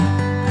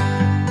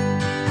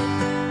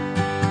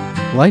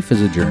Life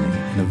is a journey,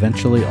 and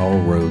eventually all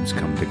roads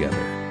come together.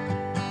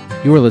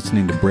 You are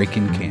listening to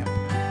Breaking Camp,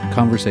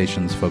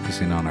 conversations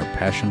focusing on our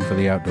passion for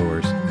the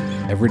outdoors,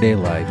 everyday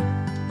life,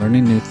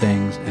 learning new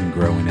things, and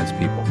growing as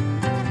people.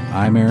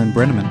 I'm Aaron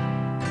Brenneman.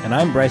 And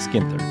I'm Bryce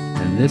Ginther.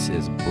 And this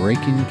is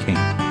Breaking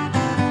Camp.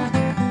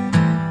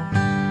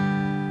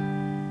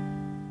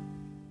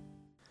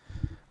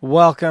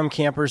 Welcome,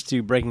 campers,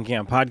 to Breaking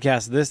Camp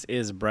Podcast. This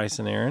is Bryce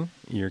and Aaron,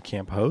 your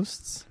camp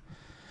hosts.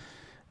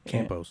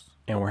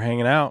 And we're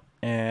hanging out,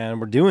 and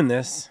we're doing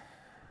this.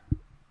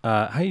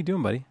 How you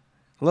doing, buddy?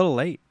 A little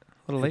late.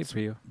 A little late for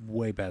you.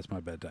 Way past my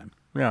bedtime.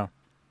 Yeah.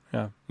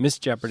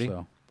 Missed Jeopardy.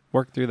 So,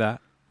 Worked through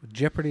that.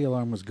 Jeopardy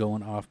alarm was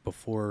going off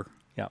before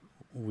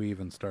we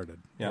even started.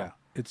 Yeah.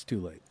 It's too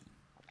late.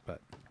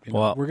 But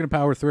Well, we're going to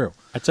power through.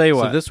 I tell you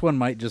what. So this one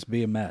might just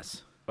be a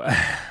mess.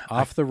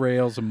 Off the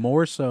rails,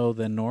 more so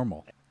than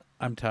normal.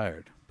 I'm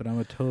tired, but I'm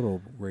a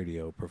total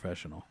radio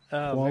professional.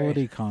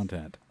 Quality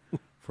content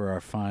for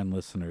our fine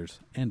listeners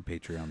and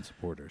Patreon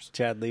supporters.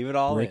 Chad, leave it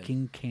all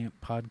Breaking Camp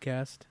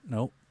Podcast.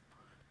 Nope.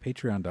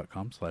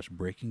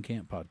 Patreon.com/Breaking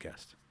Camp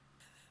Podcast.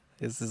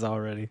 This is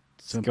already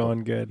Simple.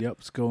 going good. Yep,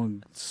 it's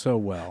going so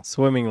well.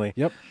 Swimmingly.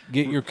 Yep.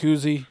 Get your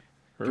koozie.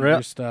 Get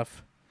your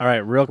stuff. All right,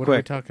 real What quick. are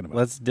we talking about?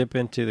 Let's dip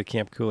into the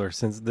camp cooler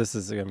since this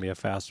is going to be a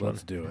fast one.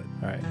 Let's do it.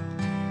 All right.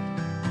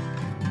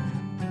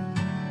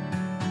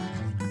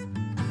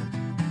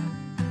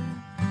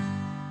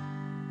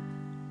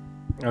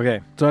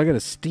 Okay. So I got a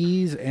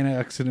Steez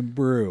antioxidant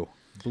brew.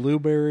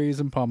 Blueberries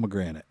and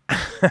pomegranate.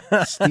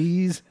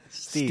 Steez.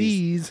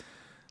 Steez.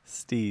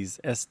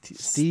 Steez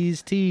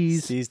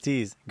teas. Steez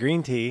teas.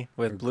 Green tea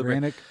with blueberry.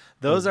 Organic.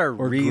 Those are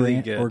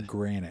really good.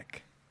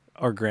 Organic.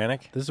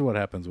 Organic? This is what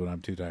happens when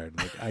I'm too tired.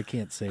 Like, I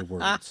can't say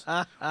words.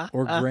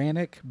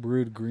 Organic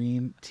brewed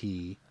green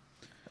tea.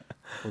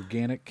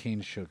 Organic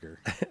cane sugar.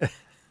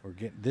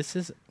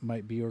 This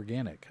might be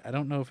organic. I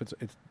don't know if it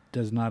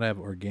does not have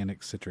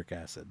organic citric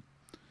acid.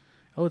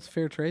 Oh, it's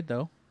fair trade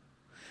though.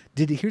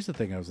 Here's the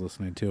thing I was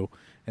listening to,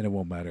 and it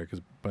won't matter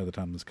because by the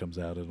time this comes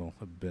out, it'll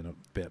have been a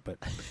bit. But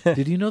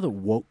did you know that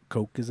woke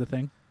Coke is a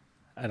thing?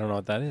 I don't know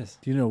what that is.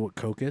 Do you know what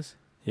Coke is?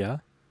 Yeah?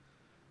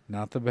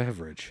 Not the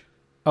beverage.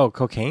 Oh,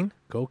 cocaine?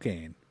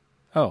 Cocaine.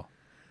 Oh.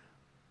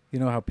 You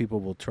know how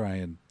people will try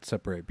and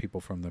separate people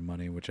from their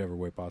money in whichever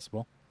way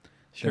possible?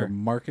 Sure. They're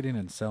marketing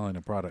and selling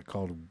a product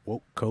called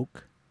woke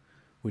Coke,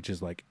 which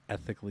is like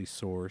ethically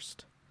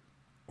sourced,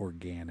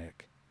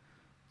 organic.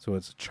 So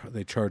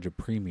they charge a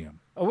premium.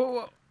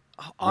 Oh,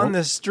 on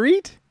the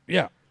street?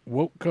 Yeah,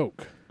 woke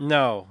Coke.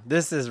 No,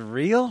 this is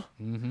real?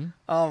 Mm-hmm.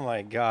 Oh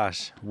my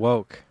gosh.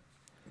 Woke.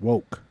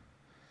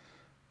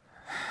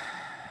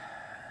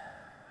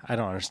 I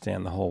don't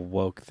understand the whole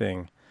woke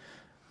thing.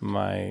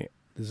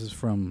 This is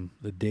from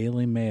the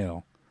Daily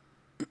Mail.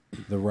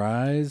 The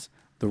rise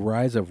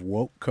of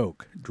woke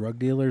Coke. Drug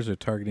dealers are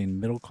targeting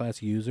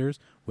middle-class users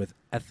with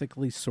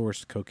ethically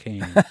sourced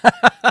cocaine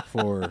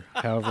for,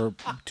 however,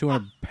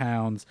 200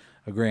 pounds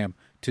a gram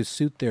to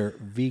suit their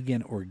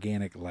vegan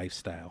organic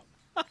lifestyle.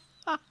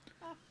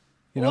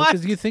 You know,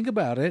 because you think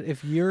about it,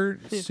 if you're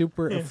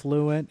super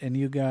affluent and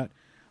you got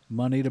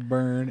money to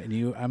burn,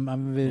 and I'm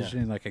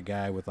envisioning like a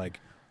guy with like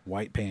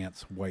white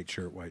pants, white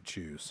shirt, white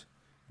shoes,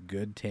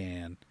 good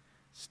tan,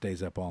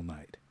 stays up all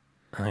night.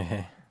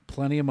 Okay.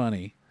 Plenty of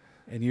money.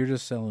 And you're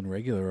just selling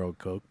regular old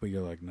Coke, but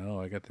you're like, no,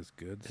 I got this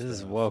good stuff. This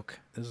is woke.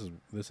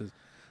 This is.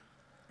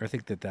 I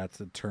think that's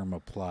a term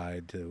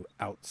applied to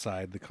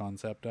outside the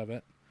concept of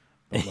it,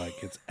 but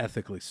like it's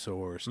ethically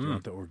sourced. You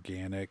want the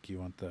organic. You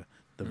want the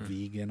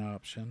vegan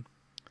option.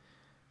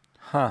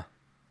 Huh.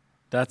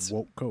 That's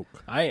woke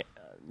Coke. I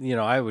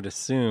would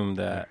assume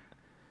that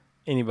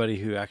anybody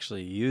who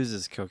actually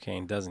uses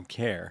cocaine doesn't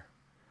care.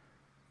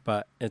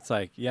 But it's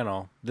like,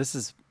 this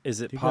is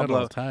it You Pablo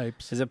got all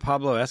types. Is it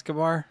Pablo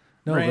Escobar?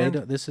 No, brand? they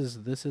don't. This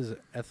is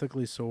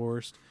ethically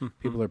sourced.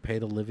 People are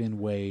paid a living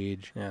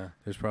wage. Yeah.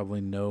 There's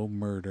probably no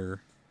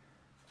murder.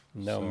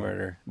 No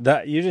murder.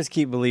 That you just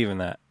keep believing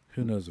that.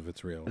 Who knows if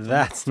it's real?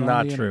 That's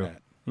not true.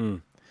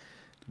 Internet.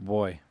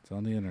 Boy, it's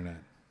on the internet.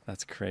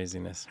 That's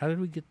craziness. How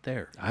did we get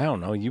there? I don't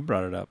know. You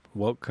brought it up.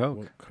 Woke Coke.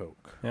 Woke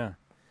Coke. Yeah.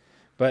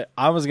 But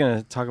I was going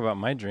to talk about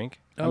my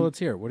drink. Oh, let's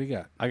hear it. What do you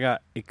got? I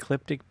got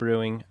Ecliptic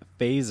Brewing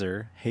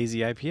Phaser Hazy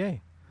IPA.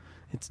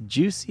 It's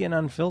juicy and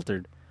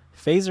unfiltered.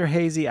 Phaser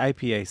Hazy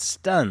IPA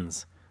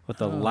stuns with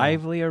a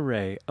lively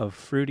array of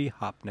fruity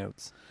hop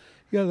notes.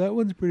 Yeah, that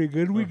one's pretty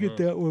good. We get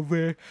that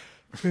one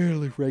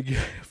fairly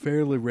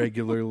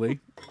regularly.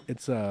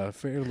 It's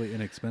fairly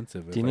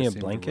inexpensive. Do you need a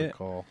blanket?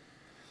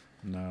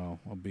 No,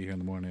 I'll be here in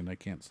the morning. I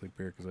can't sleep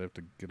here because I have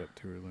to get up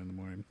too early in the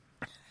morning.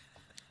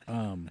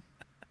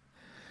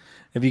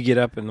 If you get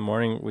up in the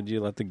morning, would you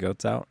let the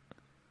goats out?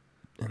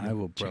 I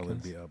will probably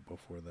be up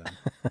before then.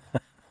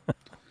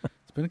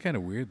 It's been kind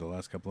of weird the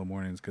last couple of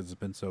mornings because it's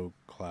been so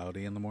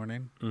cloudy in the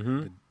morning.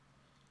 Mm-hmm.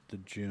 The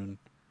June,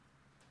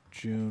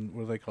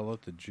 what do they call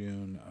it? The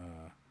June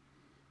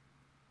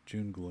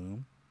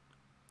gloom.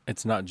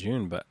 It's not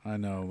June, but I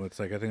know. It's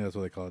like, I think that's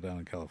what they call it down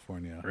in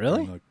California.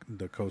 Really? In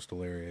the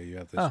coastal area, you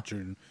have this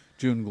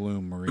June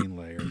gloom marine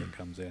layer that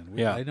comes in.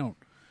 I don't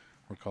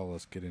recall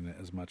us getting it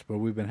as much, but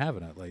we've been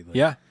having it lately.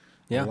 Yeah.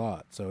 A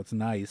lot. So it's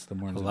nice. The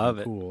mornings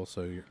are cool.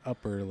 So you're up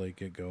early,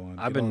 get going.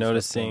 I've been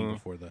noticing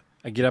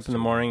I get up in the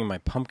morning and my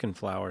pumpkin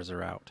flowers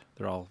are out.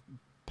 They're all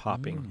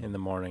popping in the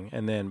morning.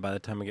 And then by the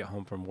time I get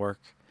home from work,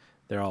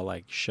 they're all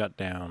like shut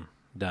down,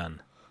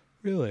 done.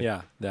 Really?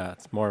 Yeah.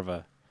 It's more of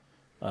a,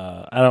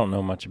 I don't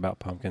know much about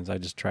pumpkins. I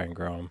just try and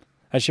grow them.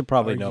 I should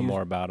probably know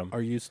more about them.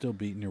 Are you still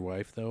beating your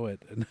wife, though, at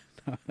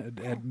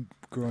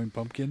growing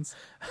pumpkins?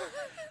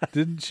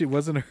 Didn't she?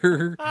 Wasn't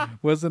her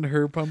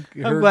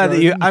pumpkin? I'm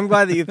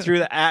glad that you threw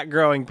the at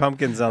growing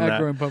pumpkins on that.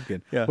 Growing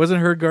pumpkin. Yeah.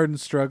 Wasn't her garden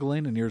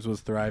struggling and yours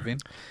was thriving?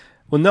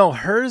 Well, no,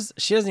 hers.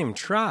 She doesn't even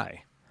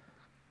try.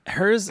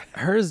 Hers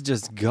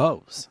just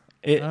goes.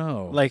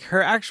 Like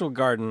her actual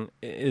garden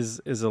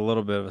is a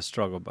little bit of a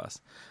struggle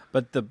bus,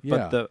 but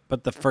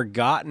the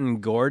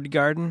forgotten gourd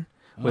garden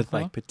with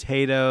like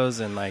potatoes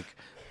and like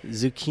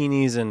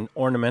zucchinis and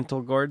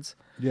ornamental gourds.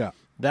 Yeah,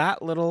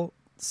 that little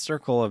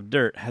circle of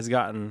dirt has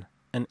gotten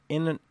an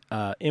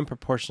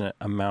improportionate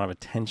amount of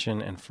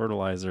attention and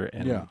fertilizer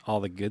and all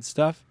the good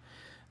stuff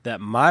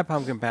that my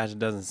pumpkin patch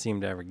doesn't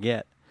seem to ever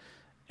get.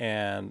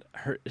 And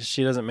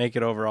she doesn't make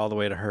it over all the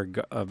way to her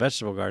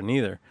vegetable garden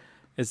either.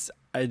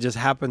 It just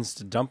happens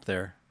to dump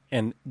there.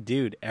 And,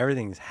 dude,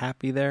 everything's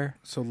happy there.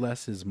 So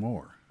less is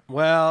more.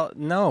 Well,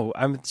 no.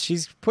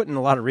 She's putting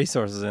a lot of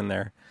resources in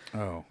there.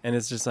 Oh. And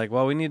it's just like,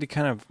 well, we need to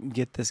kind of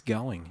get this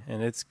going.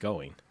 And it's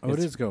going. Oh, it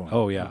is going.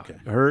 Oh, yeah.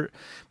 Okay.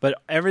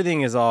 But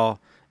everything is all...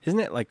 Isn't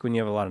it like when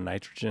you have a lot of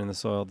nitrogen in the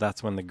soil,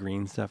 that's when the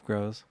green stuff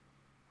grows?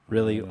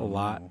 Really a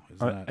lot,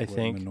 I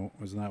think.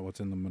 Isn't that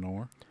what's in the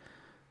manure?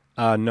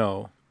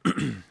 No.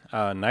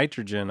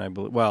 Nitrogen, I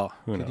believe. Well,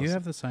 who knows? Did you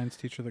have the science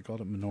teacher that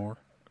called it manure?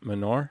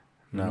 Manure?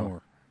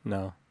 No.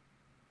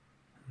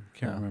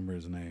 Can't remember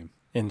his name.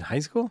 In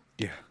high school?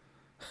 Yeah.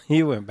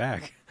 He went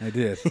back. I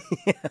did.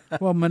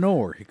 Well,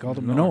 manure. He called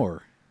it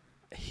manure.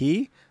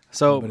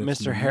 So,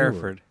 Mr.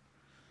 Hereford.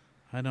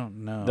 I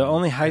don't know. The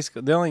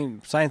only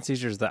science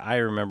teachers that I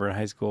remember in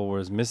high school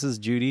was Mrs.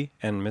 Judy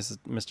and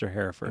Mr.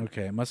 Hereford.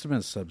 Okay, it must have been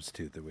a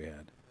substitute that we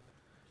had.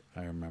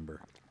 I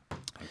remember.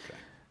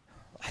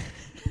 Okay.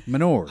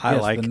 Manure.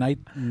 The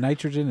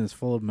nitrogen is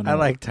full of manure. I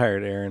like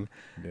Tired Aaron.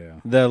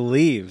 Yeah. The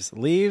leaves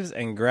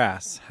and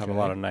grass have a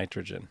lot of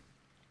nitrogen.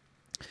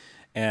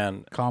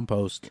 And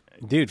compost.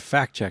 Dude,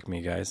 fact check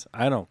me, guys.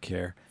 I don't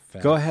care.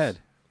 Facts. Go ahead.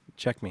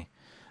 Check me.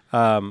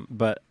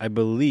 But I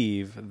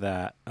believe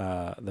that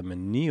the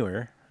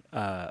manure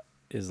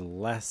is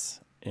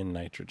less in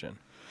nitrogen.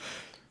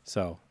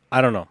 So,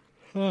 I don't know.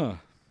 Huh.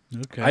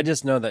 Okay. I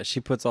just know that she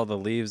puts all the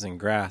leaves and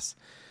grass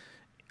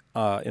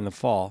in the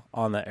fall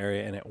on that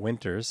area, and it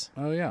winters.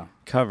 Oh, yeah.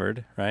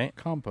 Covered, right?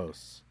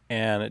 Composts.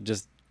 And it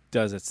just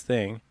does its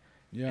thing.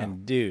 Yeah.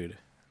 And, dude,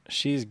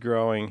 she's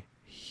growing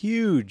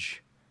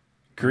huge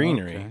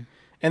greenery. Okay.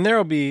 And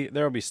there'll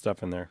be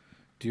stuff in there.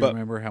 Do you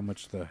remember how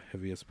much the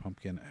heaviest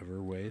pumpkin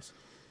ever weighs?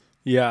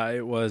 Yeah,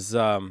 it was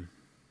I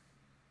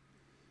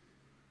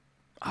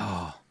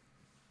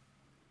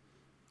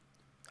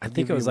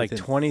think it was like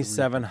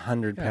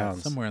 2,700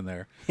 pounds. Somewhere in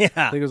there. Yeah.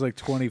 I think it was like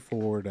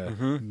 24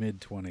 to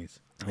mid-20s.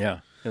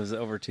 Yeah. It was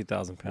over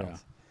 2,000 pounds. Yeah,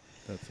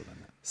 that's what I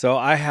meant. So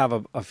I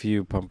have a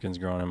few pumpkins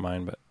growing in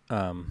mine, but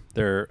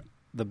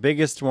the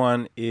biggest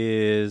one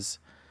is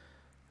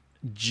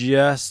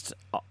just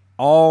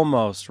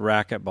almost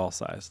racquetball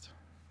sized.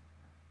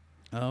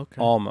 Oh,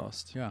 okay.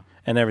 Almost. Yeah.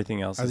 And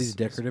everything else are these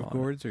decorative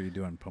smaller. gourds, or are you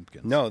doing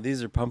pumpkins? No,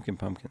 these are pumpkins.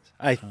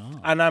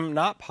 And I'm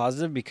not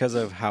positive because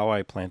of how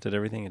I planted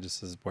everything. It just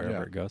says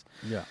wherever it goes.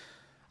 Yeah.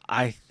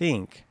 I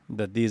think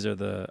that these are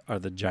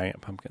the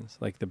giant pumpkins,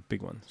 like the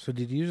big ones. So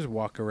did you just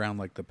walk around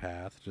like the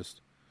path, just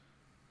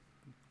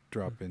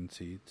drop in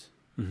seeds?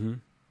 Mm-hmm.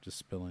 Just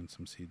spilling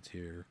some seeds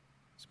here,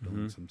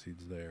 spilling some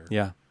seeds there.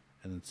 Yeah.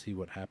 And then see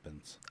what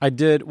happens. I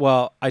did.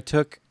 Well, I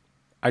took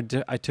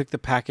the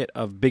packet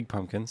of big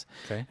pumpkins,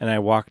 and I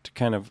walked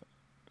kind of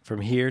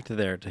from here to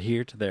there, to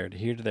here to there, to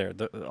here to there,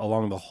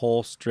 along the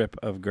whole strip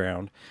of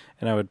ground,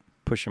 and I would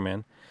push them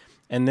in.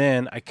 And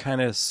then I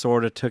kind of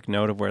sort of took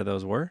note of where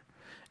those were,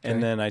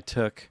 and then I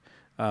took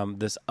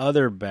this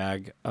other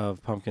bag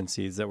of pumpkin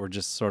seeds that were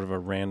just sort of a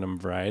random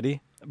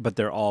variety, but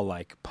they're all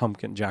like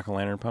pumpkin,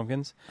 jack-o'-lantern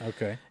pumpkins.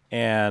 Okay.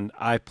 And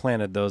I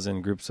planted those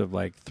in groups of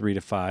like 3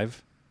 to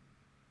 5.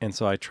 And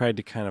so I tried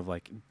to kind of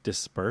like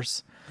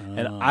disperse,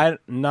 and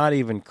not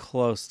even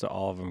close to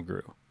all of them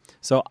grew.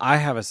 So I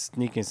have a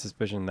sneaking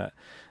suspicion that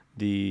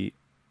the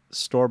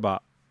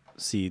store-bought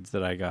seeds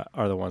that I got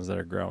are the ones that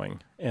are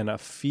growing, and a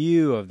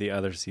few of the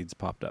other seeds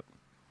popped up.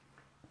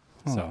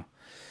 Huh. So,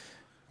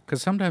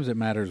 because sometimes it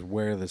matters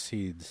where the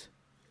seeds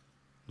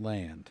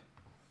land,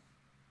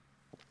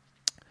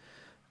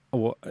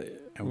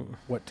 and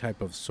what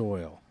type of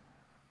soil.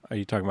 Are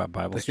you talking about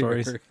Bible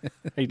stories? Are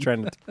you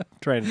trying to tell a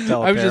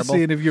parable? I was just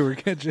seeing if you were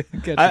catching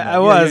I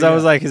was. I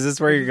was like, is this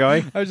where you're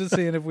going? I was just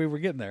seeing if we were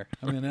getting there.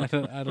 I mean, I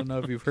don't know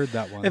if you've heard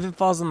that one. If it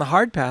falls on the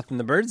hard path and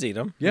the birds eat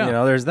them,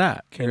 Yeah. there's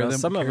that. Carry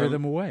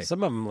them away.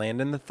 Some of them land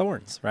in the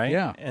thorns, right?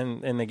 Yeah.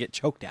 And they get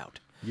choked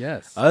out.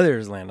 Yes.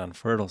 Others land on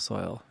fertile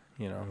soil,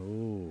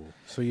 Oh,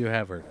 so you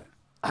have heard it.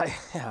 I've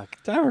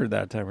heard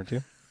that a time or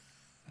two.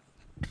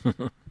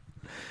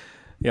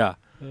 Yeah.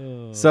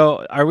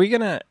 So are we going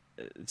to,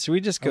 should we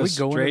just go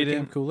straight in?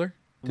 Camp Cooler?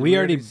 We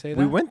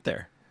went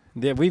there.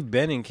 Yeah, we've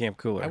been in Camp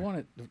Cooler.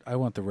 I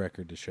want the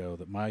record to show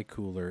that my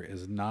cooler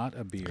is not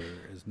a beer,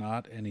 is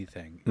not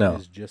anything. No.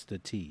 It is just a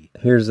tea.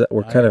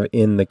 We're kind of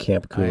in the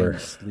Camp Cooler. I'm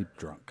sleep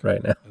drunk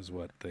right now. is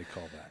what they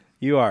call that.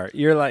 You are.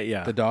 You're like,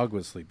 yeah. The dog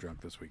was sleep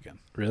drunk this weekend.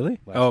 Really?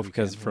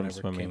 Because from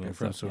swimming.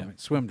 From swimming. Yeah.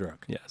 Swim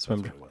drunk. Yeah,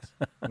 swim drunk. That's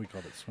what it was. We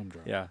called it swim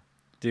drunk. Yeah.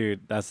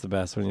 Dude, that's the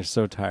best. When you're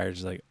so tired,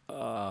 just like,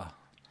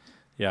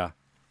 yeah.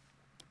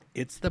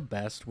 It's the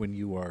best when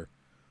you are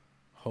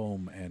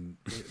home and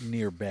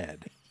near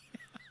bed.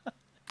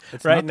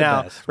 It's right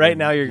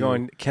now you're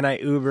going, can I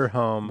Uber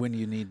home? When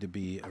you need to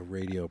be a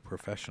radio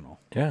professional.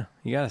 Yeah,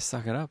 you got to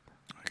suck it up.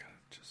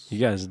 You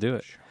guys do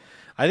it.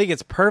 I think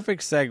it's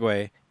perfect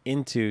segue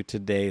into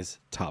today's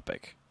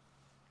topic.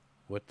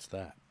 What's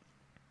that?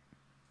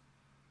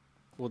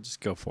 We'll just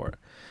go for it.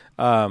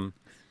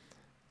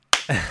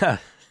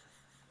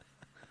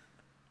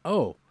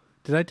 Oh,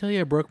 did I tell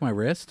you I broke my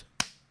wrist?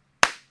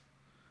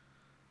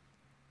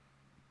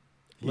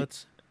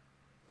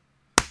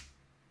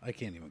 I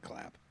can't even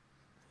clap.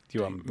 Do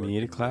you want me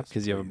to clap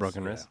because you have a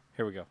broken wrist?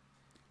 Here we go.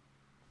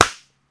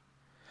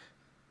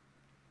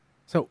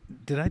 So,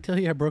 did I tell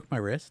you I broke my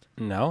wrist?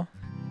 No.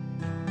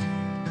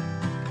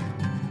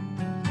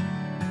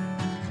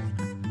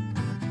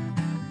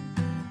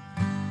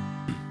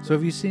 So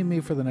if you see me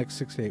for the next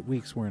 6 to 8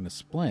 weeks wearing a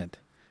splint,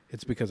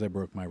 it's because I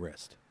broke my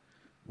wrist.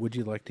 Would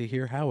you like to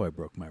hear how I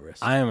broke my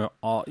wrist?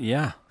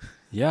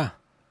 Yeah.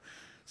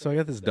 So I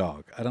got this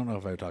dog. I don't know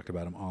if I talked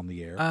about him on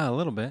the air. A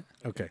little bit.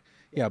 Okay.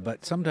 Yeah,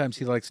 but sometimes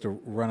he likes to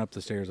run up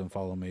the stairs and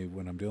follow me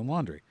when I'm doing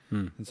laundry.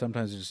 And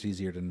sometimes it's just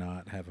easier to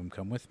not have him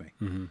come with me.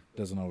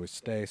 Doesn't always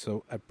stay.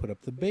 So I put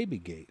up the baby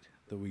gate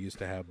that we used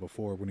to have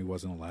before when he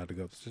wasn't allowed to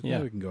go up the stairs.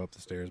 Now we can go up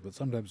the stairs, but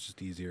sometimes it's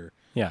just easier.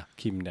 Yeah,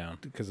 keep him down.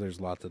 Because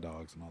there's lots of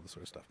dogs and all this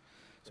sort of stuff.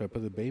 So I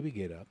put the baby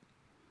gate up.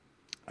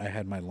 I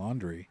had my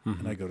laundry,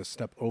 and I go to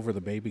step over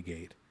the baby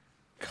gate.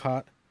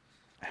 How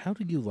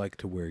do you like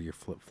to wear your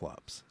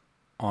flip-flops?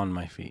 On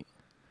my feet.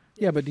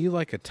 Yeah, but do you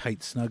like a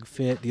tight, snug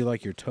fit? Do you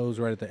like your toes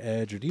right at the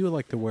edge, or do you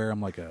like to wear them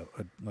like a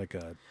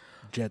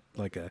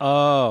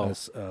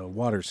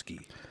water ski?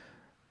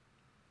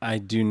 I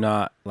do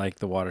not like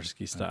the water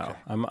ski style.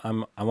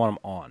 Okay. I want them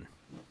on.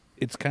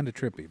 It's kind of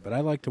trippy, but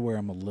I like to wear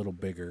them a little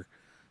bigger.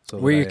 So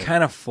where you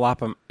kind of flop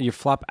them, you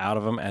flop out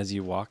of them as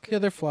you walk. Yeah,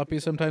 they're floppy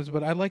sometimes,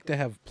 but I like to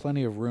have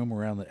plenty of room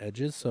around the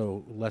edges,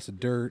 so less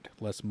dirt,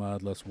 less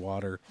mud, less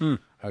water. I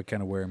would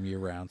kind of wear them year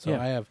round. So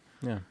I have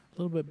a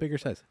little bit bigger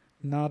size.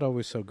 Not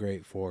always so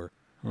great for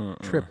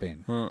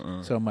tripping.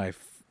 So my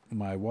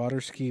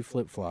water ski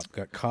flip-flop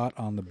got caught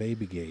on the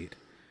baby gate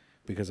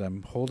because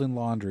I'm holding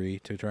laundry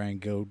to try and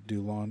go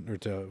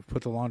to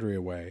put the laundry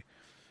away.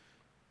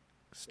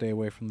 Stay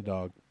away from the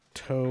dog.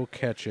 Toe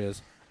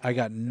catches. I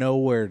got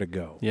nowhere to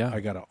go. Yeah. I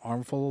got an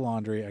armful of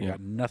laundry. I got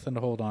nothing to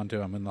hold on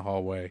to. I'm in the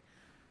hallway.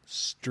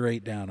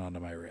 Straight down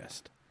onto my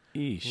wrist.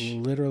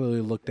 Eesh.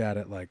 Literally looked at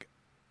it like,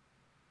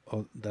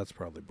 oh, that's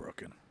probably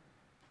broken.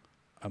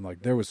 I'm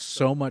like, there was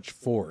so much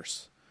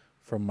force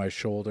from my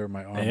shoulder,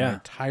 my arm, my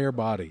entire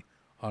body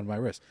on my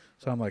wrist.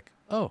 So I'm like,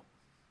 oh,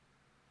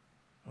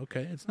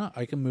 okay, it's not.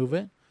 I can move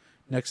it.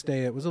 Next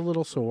day it was a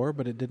little sore,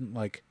 but it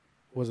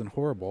wasn't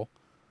horrible.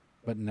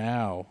 But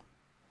now.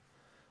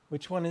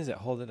 Which one is it?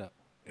 Hold it up.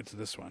 It's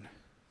this one.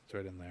 It's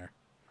right in there.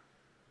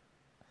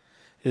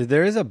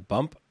 There is a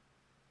bump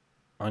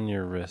on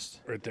your wrist.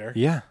 Right there?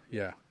 Yeah.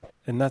 Yeah.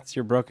 And that's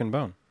your broken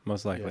bone,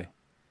 most likely.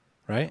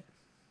 Yeah. Right?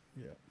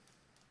 Yeah.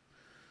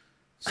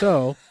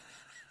 So,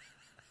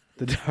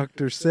 the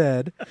doctor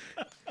said,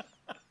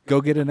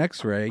 go get an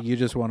x-ray. You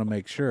just want to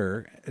make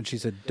sure. And she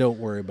said, don't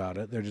worry about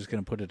it. They're just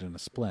going to put it in a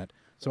splint.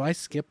 So I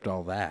skipped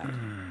all that.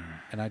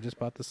 And I just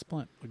bought the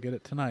splint. We'll get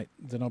it tonight.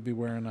 Then I'll be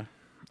wearing a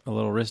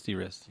little wristy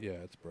wrist. Yeah,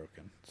 it's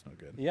broken. It's no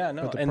good. Yeah,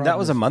 no. And that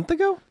was a month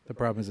ago? The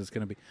problem is it's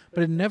going to be.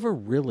 But it never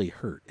really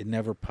hurt. It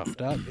never puffed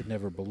up. It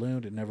never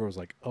ballooned. It never was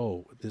like,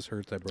 oh, this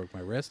hurts. I broke my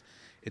wrist.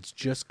 It's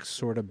just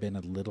sort of been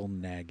a little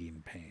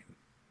nagging pain.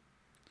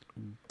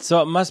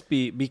 So it must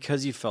be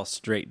because you fell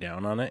straight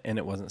down on it and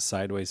it wasn't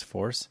sideways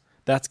force.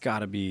 That's got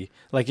to be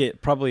like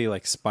it probably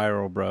like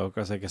spiral broke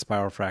or it's like a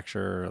spiral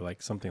fracture or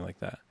like something like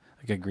that.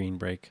 Like a green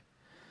break.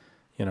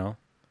 You know?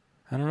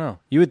 I don't know.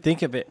 You would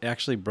think if it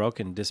actually broke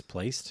and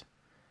displaced,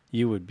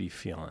 you would be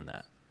feeling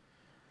that.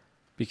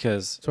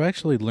 Because... So I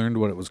actually learned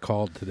what it was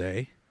called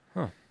today.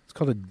 Huh. It's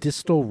called a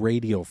distal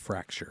radial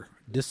fracture.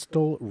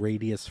 Distal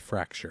radius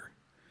fracture.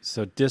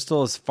 So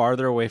distal is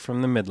farther away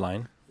from the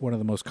midline. One of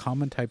the most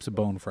common types of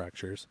bone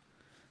fractures.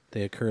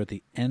 They occur at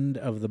the end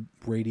of the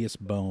radius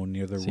bone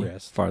near the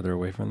wrist. Farther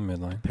away from the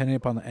midline. Depending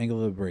upon the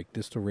angle of the break,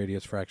 distal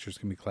radius fractures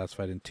can be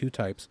classified in two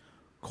types,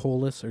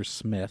 Colles or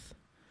Smith.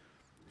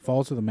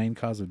 Falls are the main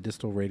cause of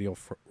distal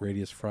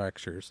radius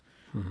fractures.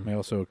 Mm-hmm. May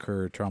also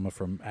occur trauma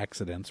from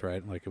accidents,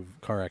 right, like a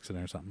car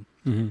accident or something.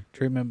 Mm-hmm.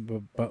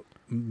 Treatment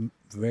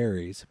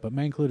varies, but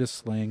may include a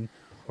sling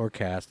or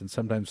cast and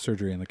sometimes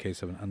surgery in the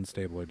case of an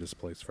unstable or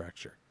displaced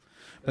fracture.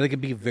 But they can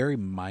be very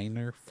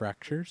minor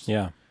fractures.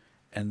 Yeah.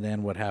 And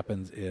then what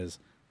happens is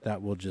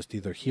that will just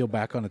either heal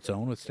back on its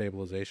own with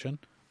stabilization,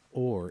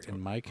 or in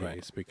my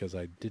case, because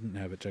I didn't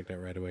have it checked out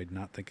right away,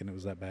 not thinking it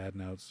was that bad,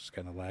 now it's just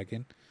kind of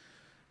lagging,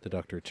 the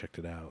doctor checked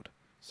it out,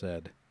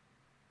 said,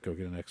 go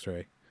get an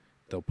x-ray.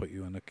 They'll put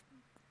you in a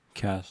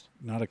cast.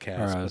 Not a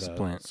cast, but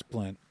splint. A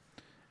splint,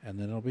 and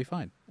then it'll be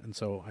fine. And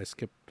so I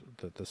skipped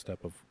the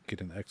step of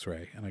getting the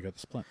x-ray, and I got the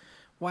splint.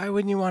 Why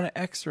wouldn't you want an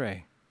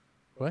x-ray?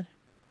 What?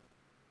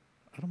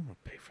 I don't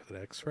want to pay for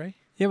the x-ray.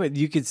 Yeah, but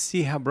you could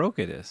see how broke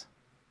it is.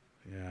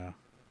 Yeah.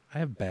 I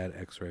have bad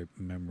x-ray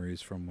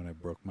memories from when I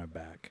broke my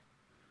back.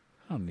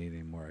 I don't need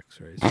any more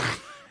x-rays.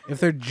 If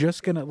they're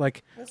just going to,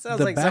 like... That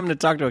sounds like something to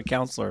talk to a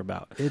counselor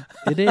about.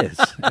 It is,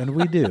 and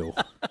we do.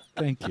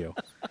 Thank you.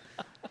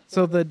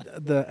 So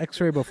the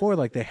x-ray before,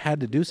 like, they had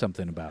to do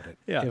something about it.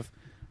 Yeah.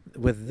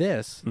 With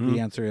this, the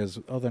answer is,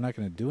 they're not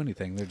going to do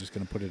anything. They're just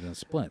going to put it in a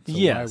splint. So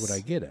why would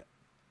I get it?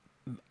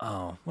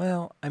 Oh,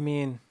 well, I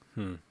mean,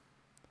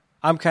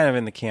 I'm kind of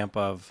in the camp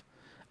of,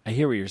 I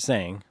hear what you're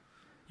saying.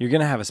 You're going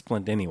to have a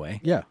splint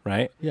anyway. Yeah.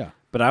 Right? Yeah.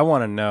 But I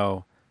want to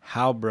know,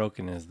 how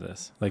broken is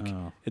this? Like,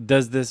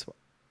 does this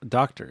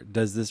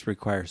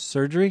require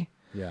surgery?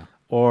 Yeah.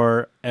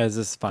 Or is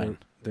this fine?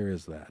 There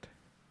is that.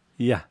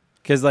 Yeah.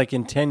 Because, like,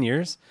 in 10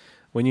 years,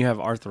 when you have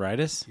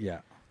arthritis. Yeah.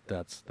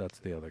 That's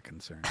the other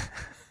concern.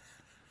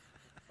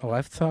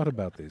 I've thought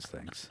about these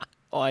things.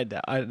 Oh, I don't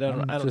doubt that. I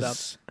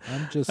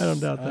don't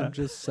doubt that. I'm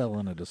just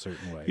selling it a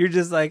certain way. You're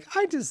just like,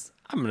 I'm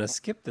going to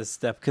skip this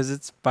step because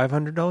it's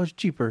 $500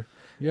 cheaper.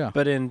 Yeah.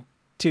 But in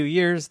 2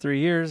 years, 3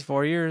 years,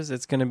 4 years,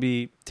 it's going to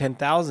be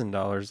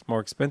 $10,000 more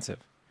expensive.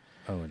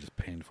 Oh, and just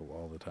painful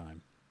all the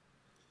time.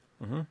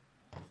 Mm-hmm.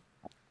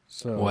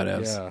 So what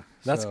else? Yeah.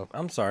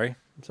 I'm sorry.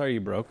 I'm sorry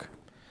you broke.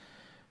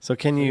 So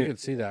can you can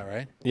see that,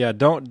 right? Yeah.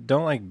 Don't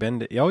like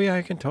bend it. Oh yeah,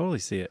 I can totally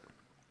see it.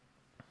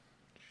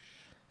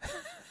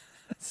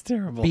 That's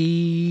terrible.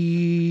 Beep.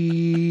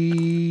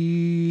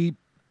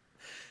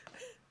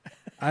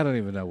 I don't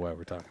even know why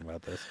we're talking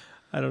about this.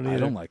 I don't either. I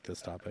don't like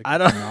this topic. I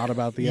don't. It's not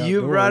about the outdoors.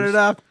 You brought it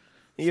up.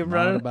 You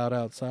brought it about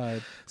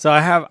outside. So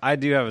I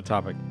do have a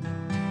topic.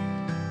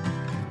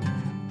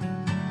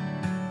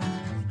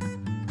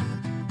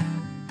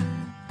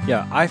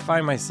 Yeah, I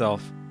find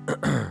myself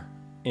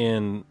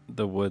in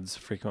the woods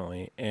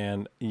frequently,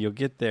 and you'll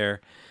get there,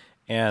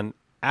 and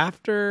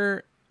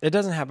after, it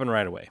doesn't happen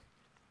right away,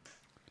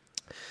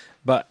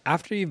 but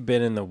after you've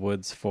been in the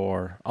woods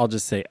for, I'll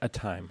just say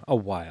a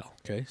while.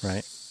 Okay.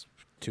 Right?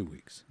 2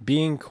 weeks.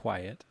 Being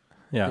quiet.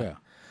 Yeah.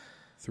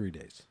 3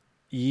 days.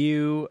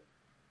 You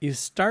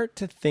start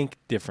to think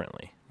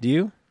differently. Do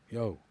you?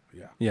 Oh,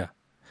 yeah. Yeah.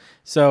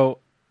 So,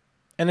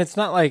 and it's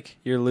not like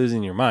you're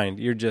losing your mind.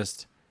 You're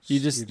just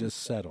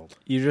settled.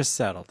 You're just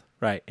settled,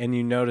 right? And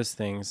you notice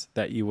things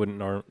that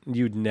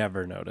you'd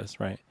never notice,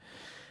 right?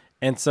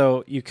 And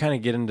so you kind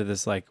of get into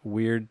this like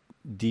weird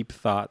deep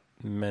thought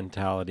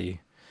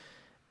mentality.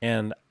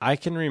 And I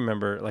can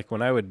remember like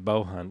when I would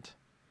bow hunt,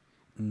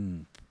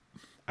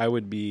 I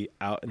would be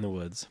out in the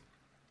woods.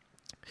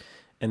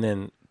 And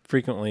then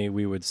frequently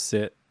we would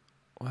sit.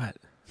 What?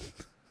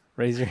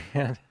 Raise your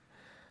hand.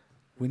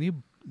 When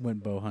you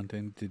went bow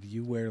hunting, did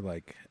you wear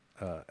like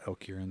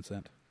elk urine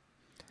scent?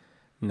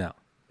 No.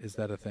 Is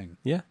that a thing?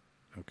 Yeah.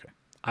 Okay.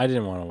 I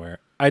didn't want to wear it.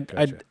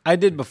 Gotcha. I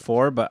did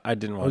before, but I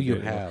didn't want to do it. Oh,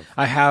 you have?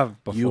 I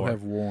have before. You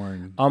have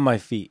worn. On my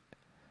feet.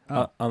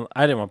 Oh.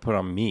 I didn't want to put it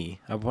on me.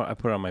 I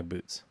put it on my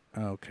boots.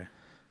 Oh, okay.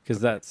 Because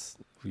that's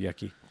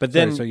yucky. But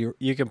then so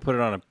you can put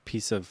it on a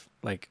piece of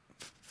like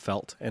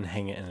felt and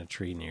hang it in a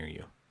tree near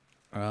you.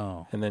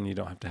 Oh. And then you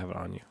don't have to have it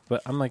on you.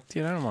 But I'm like,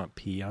 dude, I don't want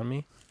pee on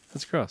me.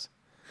 That's gross.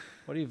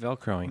 What are you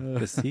Velcroing?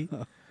 The seat?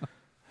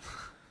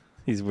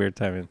 He's weird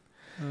timing.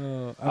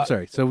 I'm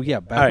sorry. So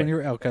back when you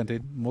were elk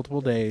hunting,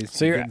 multiple days.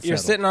 So you're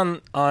sitting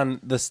on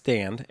the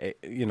stand,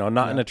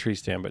 not in a tree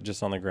stand, but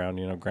just on the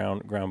ground,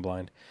 ground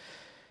blind,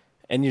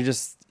 and you're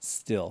just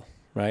still,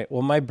 right?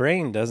 Well, my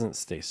brain doesn't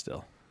stay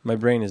still. My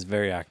brain is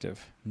very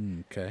active.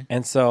 Okay.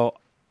 And so,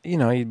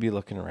 you'd be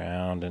looking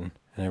around and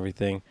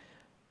everything.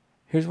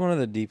 Here's one of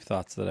the deep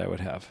thoughts that I would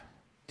have.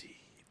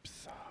 Deep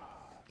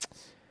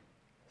thoughts.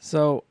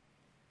 So,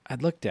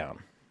 I'd look down,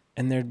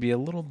 and there'd be a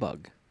little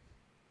bug.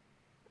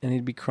 And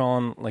he'd be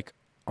crawling like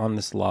on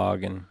this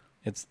log, and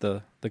it's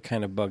the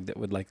kind of bug that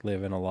would like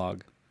live in a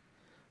log,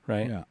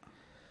 right? Yeah.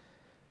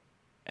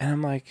 And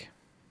I'm like,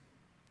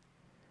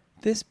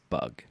 this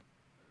bug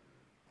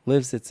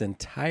lives its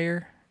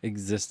entire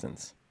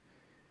existence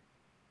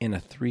in a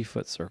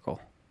 3-foot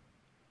circle.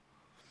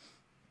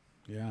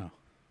 Yeah.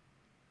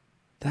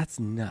 That's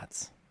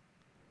nuts.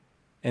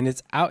 And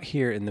it's out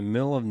here in the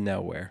middle of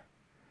nowhere,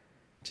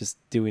 just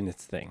doing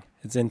its thing.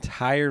 Its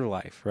entire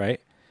life,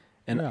 right?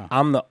 And Yeah.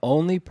 I'm the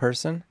only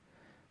person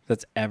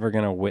that's ever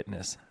going to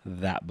witness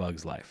that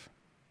bug's life.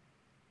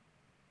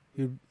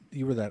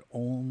 You were the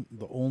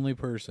only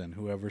person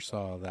who ever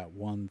saw that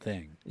one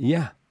thing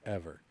Yeah.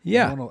 ever.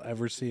 Yeah. No one will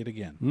ever see it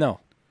again. No.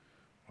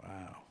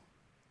 Wow.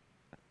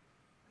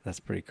 That's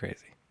pretty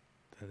crazy.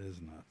 That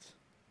is nuts.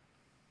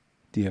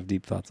 Do you have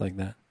deep thoughts like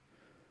that?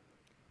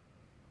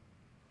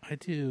 I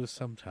do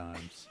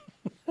sometimes.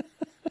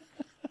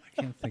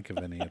 I can't think of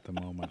any at the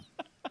moment.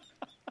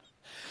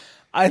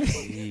 I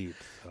think Deep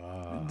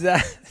thought.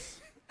 that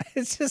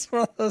it's just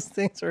one of those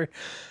things where,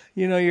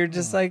 you're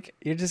just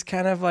you're just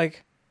kind of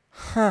like,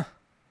 huh,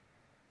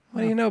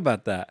 what do you know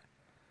about that?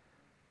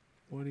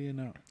 What do you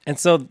know? And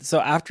so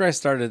after I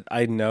started,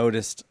 I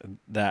noticed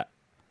that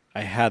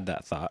I had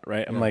that thought,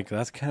 right? I'm Yeah. like,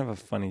 that's kind of a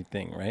funny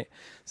thing, right?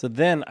 So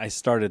then I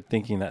started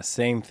thinking that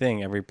same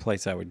thing every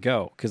place I would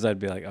go, because I'd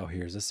be like, oh,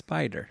 here's a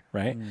spider,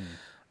 right?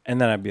 And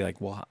then I'd be like,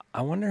 well,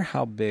 I wonder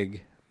how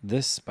big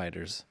this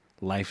spider's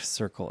life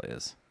circle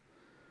is.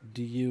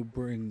 Do you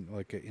bring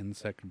like an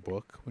insect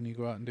book when you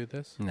go out and do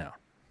this? No,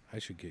 I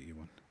should get you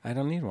one. I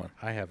don't need one.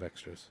 I have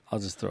extras. I'll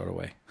just throw it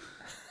away.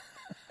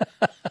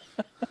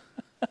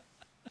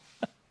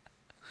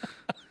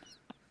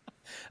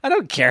 I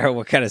don't care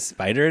what kind of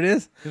spider it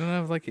is. You don't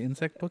have like an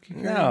insect book you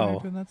carry when No. you're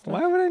doing that stuff?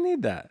 Why would I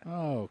need that?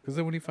 Oh, because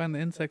then when you find the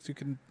insects, you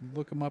can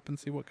look them up and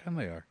see what kind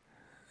they are.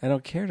 I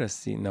don't care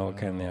to know what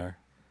kind they are.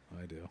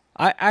 I do.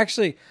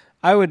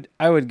 I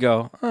would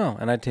go, oh,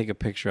 and I'd take a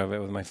picture of it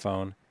with my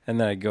phone, and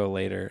then I'd go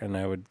later and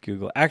I would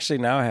Google. Actually,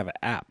 now I have an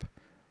app.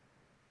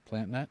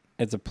 PlantNet?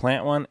 It's a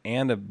plant one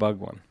and a bug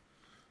one.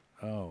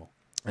 Oh.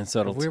 And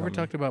so it'll Have we tell ever me.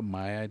 talked about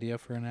my idea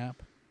for an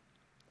app?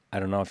 I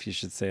don't know if you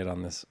should say it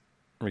on this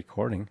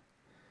recording.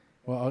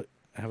 Well,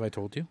 have I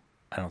told you?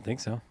 I don't think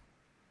so.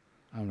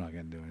 I'm not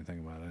going to do anything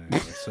about it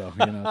anyway, so,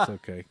 it's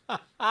okay.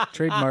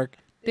 Trademark.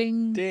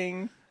 Ding.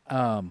 Ding.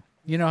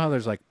 You know how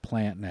there's like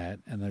PlantNet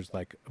and there's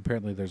like,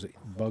 apparently there's a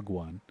bug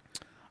one.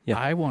 Yeah.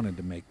 I wanted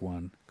to make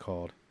one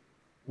called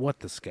What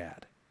the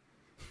Scat.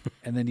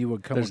 And then you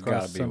would come There's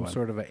across gotta be some one.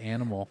 sort of an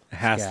animal. It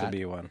has scat. to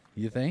be one.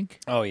 You think?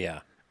 Oh,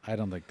 yeah. I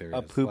don't think there is.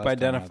 A poop Last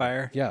time I-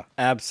 identifier? Yeah.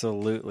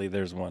 Absolutely,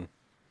 there's one.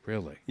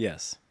 Really?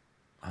 Yes.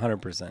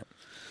 100%.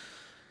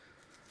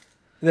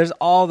 There's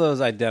all those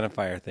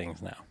identifier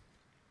things now.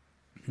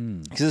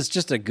 Because it's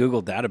just a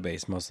Google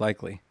database, most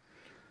likely.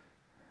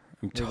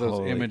 Where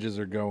those images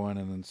are going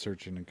and then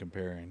searching and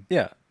comparing.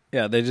 Yeah,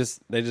 yeah. They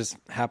just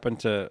happen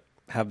to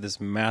have this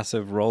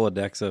massive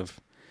Rolodex of,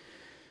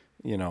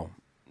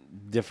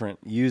 different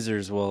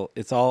users. Well,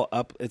 it's all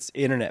up. It's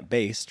internet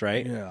based,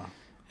 right? Yeah.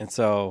 And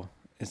so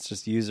it's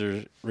just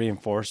user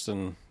reinforced,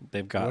 and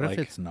they've got What like.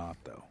 if it's not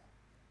though?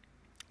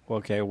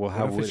 Okay, well,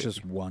 how What if would it's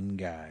just one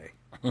guy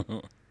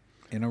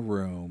in a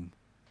room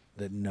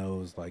that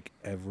knows like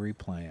every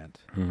plant,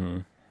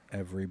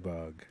 every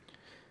bug,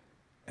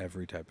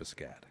 every type of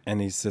scat? And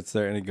he sits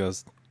there and he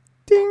goes,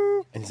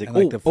 ding, and he's like, And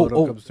like the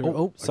photo comes through.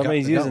 oh, I got-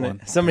 somebody's I got using one.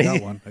 it. Somebody. I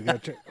got one. I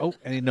got check. Oh,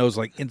 and he knows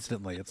like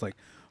instantly. It's like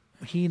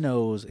he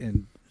knows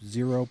in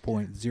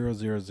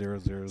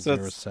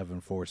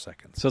 0.0000074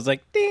 seconds. So it's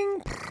like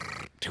ding,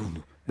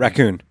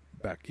 raccoon,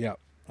 Back. Yeah.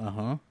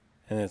 and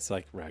it's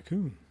like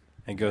raccoon,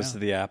 and goes Yeah. to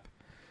the app,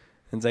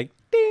 and it's like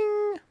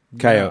ding,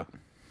 coyote.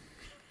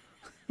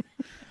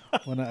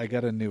 When I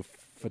got a new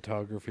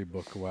photography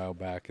book a while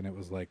back, and it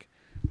was like,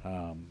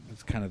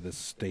 it's kind of this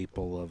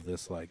staple of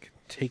this, like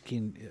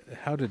taking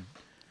how to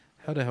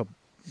help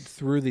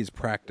through these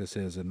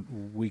practices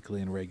and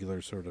weekly and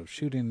regular sort of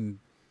shooting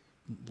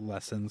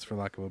lessons, for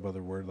lack of a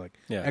better word, like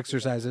Yeah.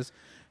 exercises,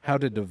 how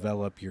to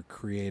develop your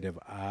creative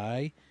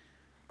eye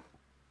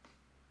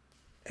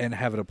and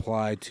have it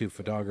apply to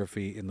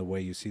photography in the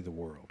way you see the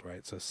world,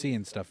 right? So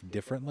seeing stuff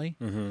differently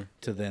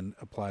to then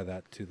apply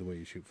that to the way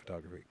you shoot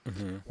photography.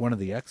 One of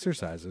the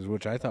exercises,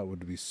 which I thought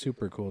would be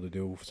super cool to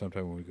do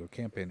sometime when we go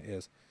camping,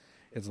 is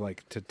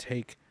like to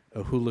take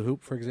a hula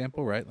hoop, for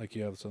example, right? Like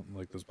you have something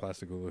like those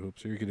plastic hula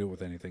hoops, or you could do it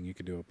with anything. You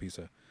could do a piece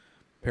of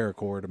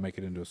paracord to make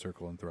it into a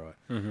circle and throw it.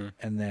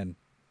 And then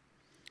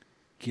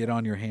get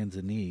on your hands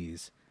and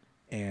knees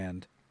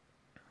and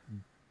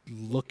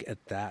look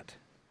at that,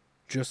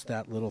 just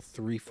that little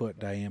 3-foot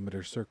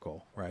diameter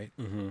circle, right?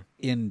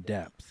 In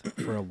depth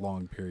for a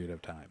long period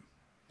of time.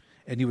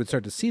 And you would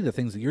start to see the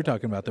things that you're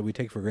talking about that we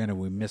take for granted,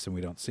 we miss and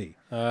we don't see.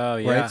 Oh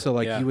yeah, Right? So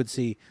like yeah. you would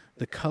see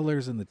the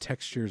colors and the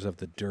textures of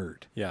the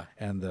dirt. Yeah.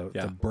 And the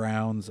Yeah.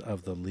 browns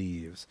of the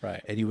leaves.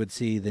 Right. And you would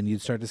see, then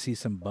you'd start to see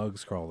some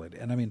bugs crawling.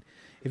 And I mean,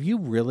 if you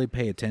really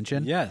pay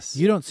attention, Yes.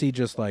 you don't see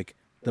just like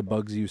the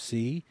bugs you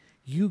see.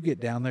 You get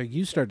down there,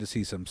 you start to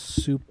see some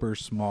super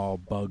small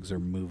bugs are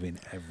moving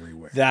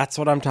everywhere. That's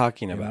what I'm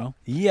talking about. know?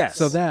 Yes.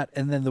 So that,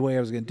 and then the way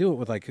I was going to do it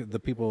with like the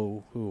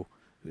people who,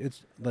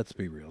 let's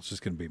be real, it's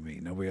just going to be me.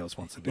 Nobody else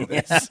wants to do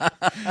this.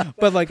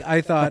 But like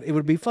I thought it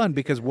would be fun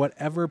because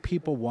whatever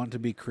people want to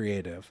be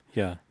creative,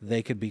 Yeah.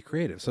 they could be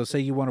creative. So say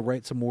you want to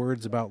write some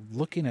words about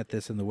looking at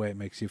this and the way it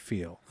makes you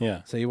feel.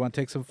 Yeah. Say you want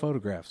to take some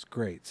photographs,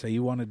 great. Say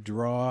you want to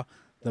draw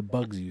the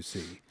bugs you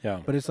see. Yeah.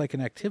 But it's like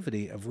an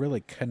activity of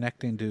really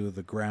connecting to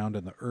the ground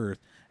and the earth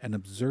and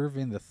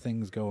observing the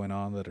things going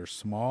on that are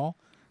small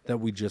that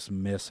we just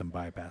miss and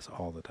bypass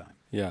all the time.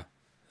 Yeah.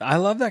 I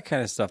love that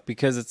kind of stuff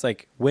because it's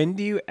like, when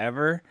do you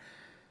ever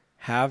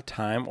have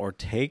time or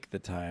take the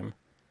time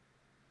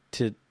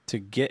to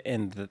get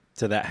into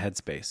that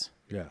headspace?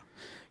 Yeah.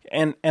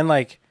 And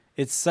like,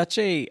 it's such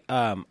a,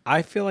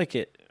 I feel like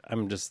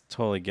I'm just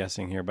totally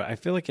guessing here, but I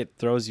feel like it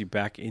throws you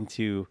back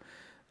into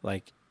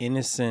like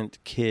innocent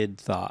kid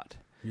thought.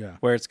 Yeah.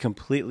 Where it's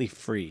completely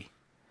free.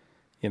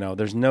 You know,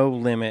 there's no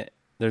limit.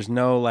 There's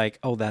no like,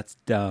 oh, that's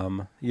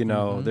dumb. You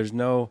know, there's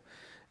no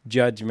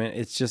judgment.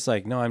 It's just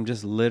like, no, I'm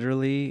just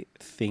literally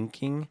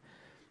thinking.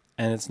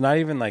 And it's not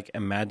even like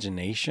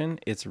imagination.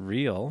 It's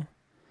real.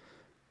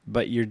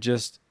 But you're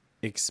just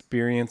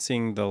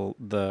experiencing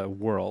the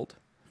world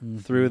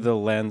through the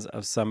lens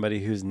of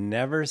somebody who's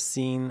never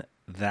seen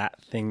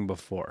that thing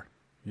before.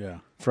 Yeah.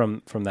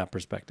 From that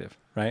perspective,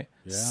 right?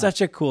 Yeah. Such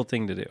a cool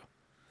thing to do.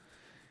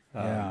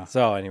 Yeah.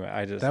 So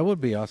anyway, that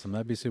would be awesome.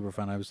 That'd be super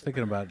fun. I was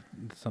thinking about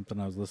something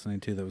I was listening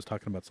to that was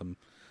talking about some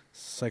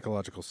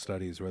psychological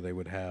studies where they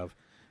would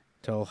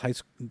tell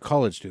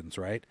college students,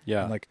 right?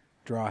 Yeah. And like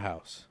draw a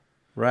house.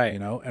 Right. You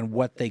know, and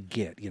what they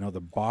get, you know,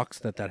 the box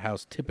that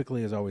house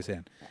typically is always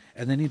in.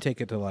 And then you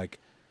take it to like,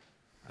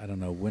 I don't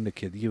know,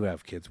 you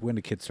have kids. When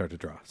do kids start to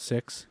draw?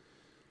 6?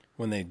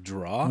 When they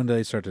draw? When do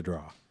they start to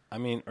draw? I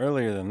mean,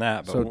 earlier than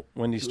that, but So-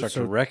 when do you start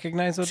so to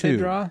recognize what 2. they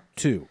draw?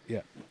 2,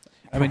 yeah.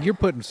 I mean, you're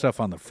putting stuff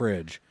on the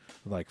fridge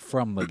like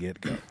from the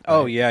get-go. Right?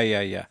 Oh,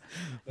 yeah.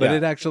 But Yeah.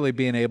 it actually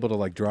being able to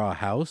like draw a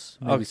house,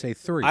 maybe say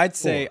 3. I'd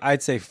 4.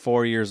 say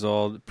 4 years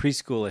old,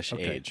 preschoolish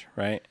Okay. age,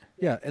 right?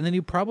 Yeah, and then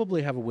you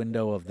probably have a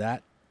window of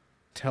that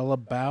till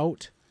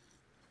about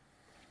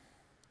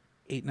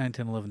 8, 9,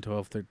 10, 11,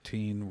 12,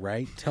 13,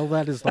 right? Till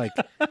that is like,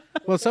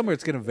 well, somewhere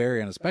it's going to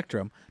vary on a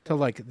spectrum, till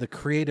like the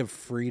creative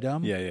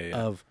freedom Yeah.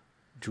 of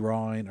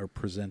drawing or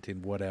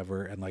presenting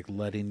whatever and like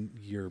letting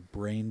your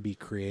brain be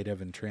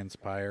creative and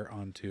transpire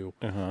onto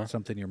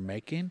something you're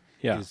making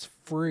is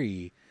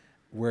free.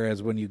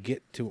 Whereas when you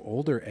get to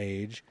older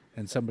age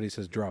and somebody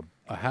says draw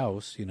a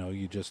house, you know,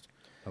 you just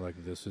are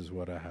like, this is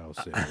what a house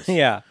is.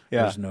 Yeah.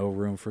 There's no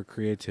room for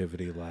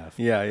creativity left.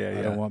 Yeah.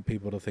 I don't want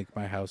people to think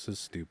my house is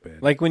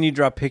stupid. Like when you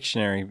draw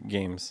Pictionary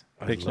games.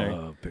 I Pictionary.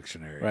 love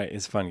Pictionary. Right,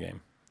 it's a fun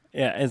game.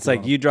 Yeah, it's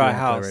like you draw a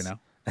house. Right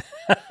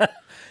now?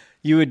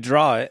 You would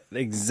draw it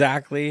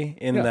exactly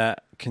in Yeah.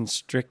 that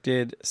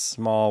constricted,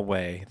 small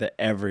way that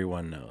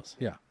everyone knows.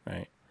 Yeah.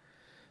 Right.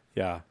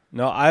 Yeah.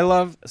 No, I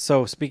love.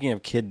 So speaking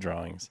of kid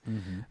drawings,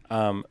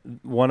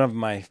 one of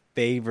my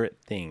favorite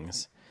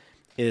things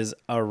is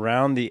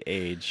around the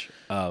age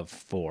of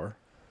 4.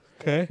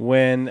 Okay.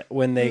 When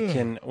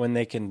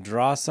they can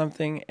draw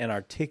something and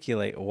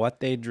articulate what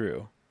they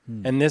drew.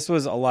 And this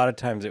was a lot of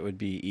times it would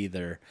be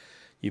either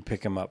you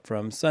pick them up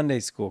from Sunday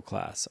school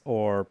class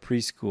or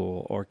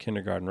preschool or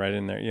kindergarten right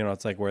in there. You know,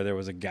 it's like where there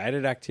was a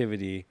guided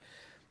activity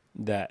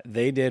that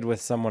they did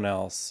with someone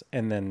else.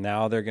 And then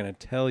now they're going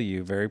to tell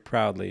you very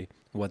proudly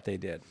what they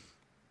did.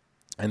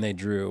 And they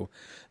drew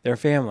their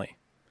family.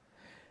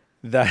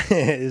 That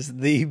is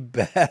the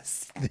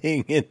best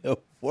thing in the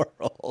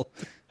world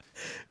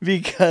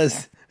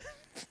because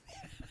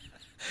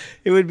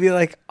it would be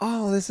like,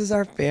 oh, this is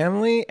our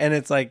family. And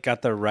it's like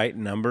got the right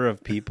number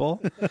of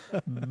people.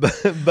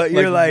 but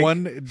you're like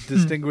one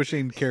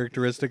distinguishing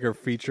characteristic or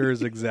feature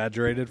is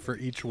exaggerated for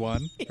each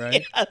one,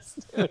 right? Yes,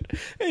 dude.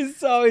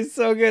 It's always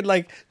so good.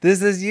 Like,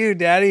 this is you,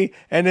 Daddy.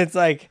 And it's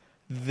like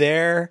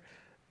their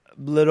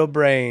little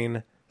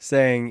brain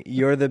saying,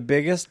 you're the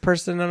biggest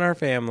person in our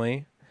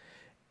family.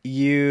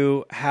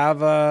 You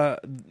have a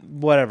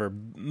whatever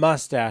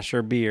mustache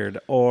or beard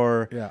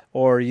or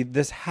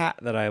this hat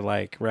that I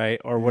like,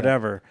 right? Or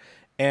whatever.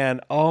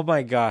 And oh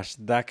my gosh,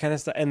 that kind of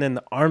stuff. And then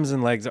the arms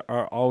and legs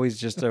are always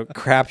just a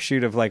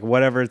crapshoot of like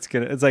whatever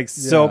it's like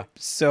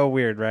so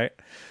weird, right?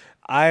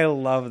 I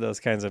love those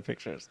kinds of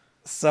pictures.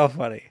 So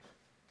funny.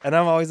 And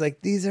I'm always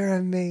like, these are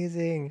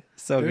amazing.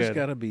 So There's good.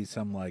 got to be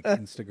some like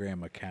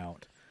Instagram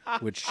account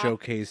which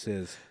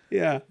showcases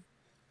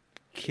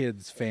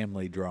kids'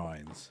 family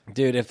drawings.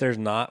 Dude, if there's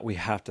not, we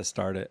have to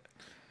start it.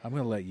 I'm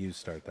going to let you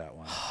start that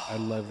one. I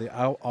love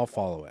I'll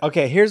follow it.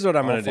 Okay, here's what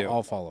I'm going to do.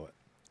 I'll follow it.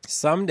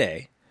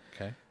 Someday,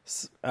 Okay.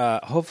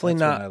 hopefully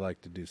That's not. when I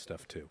like to do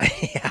stuff too.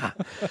 Yeah.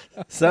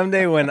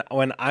 Someday when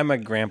I'm a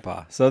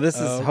grandpa. So this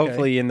is Okay.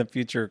 hopefully in the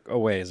future a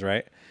ways,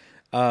 right?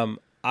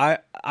 I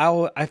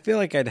feel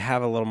like I'd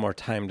have a little more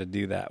time to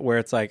do that where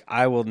it's like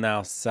I will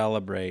now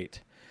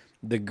celebrate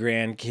the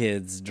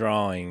grandkids'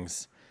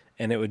 drawings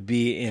and it would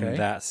be in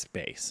that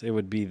space. It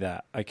would be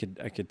that. I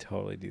could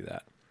totally do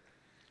that.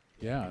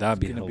 Yeah. That'd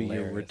be going to be your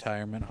hilarious.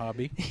 retirement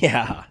hobby.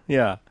 Yeah.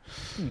 Yeah.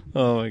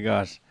 Oh my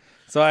gosh.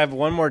 So I have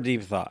one more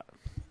deep thought.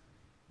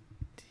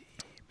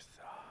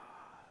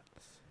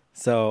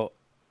 So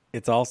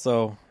it's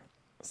also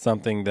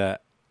something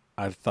that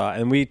I've thought,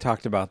 and we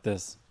talked about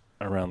this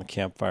around the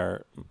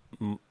campfire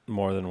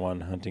more than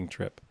one hunting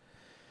trip,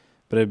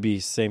 but it'd be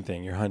same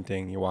thing. You're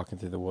hunting, you're walking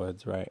through the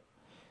woods, right?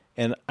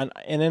 And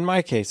in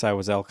my case, I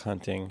was elk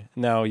hunting.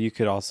 Now you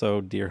could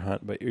also deer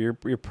hunt, but you're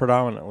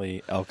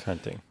predominantly elk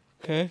hunting.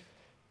 Okay.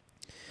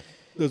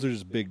 Those are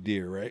just big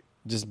deer, right?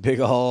 Just big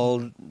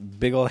old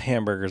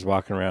hamburgers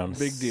walking around.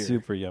 Big deer.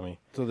 Super yummy.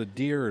 So the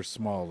deer are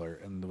smaller,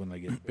 and when they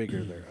get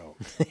bigger, they're elk,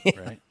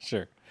 right?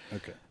 Sure.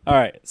 Okay. All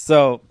right.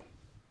 So,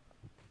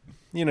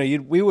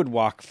 we would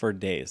walk for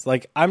days.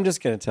 Like, I'm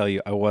just going to tell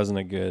you, I wasn't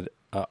a good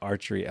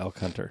archery elk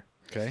hunter.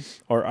 Okay.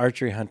 Or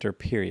archery hunter,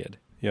 period,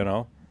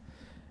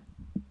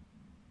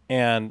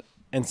 And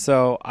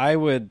so I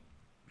would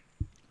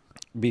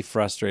be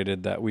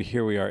frustrated that we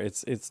are.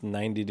 It's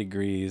 90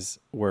 degrees.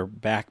 We're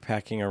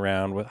backpacking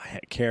around with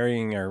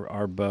carrying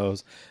our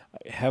bows.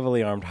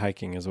 Heavily armed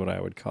hiking is what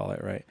I would call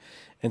it, right?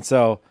 And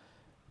so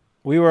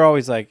we were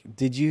always like,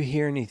 did you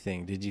hear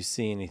anything? Did you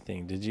see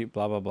anything? Did you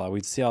blah, blah, blah.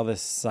 We'd see all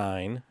this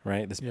sign,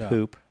 right? This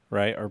poop,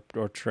 right?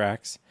 Or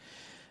tracks.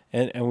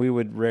 And we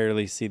would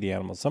rarely see the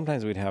animals.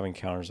 Sometimes we'd have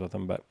encounters with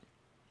them, but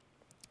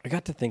I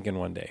got to thinking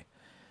one day.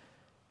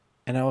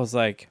 And I was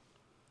like,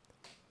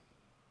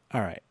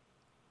 all right,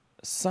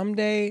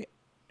 someday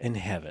in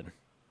heaven,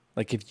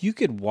 like if you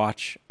could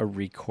watch a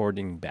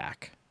recording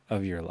back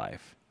of your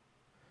life,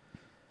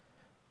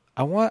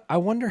 I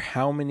wonder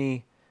how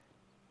many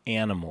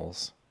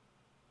animals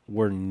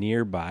were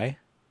nearby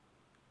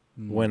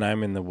when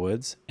I'm in the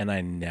woods and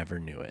I never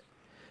knew it.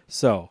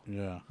 So,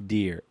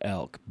 deer,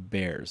 elk,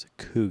 bears,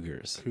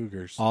 cougars,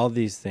 all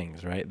these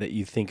things, right, that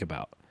you think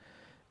about.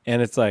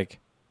 And it's like,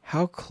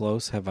 how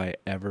close have I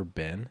ever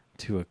been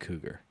to a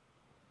cougar?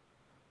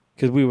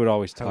 Because we would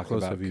always talk about. How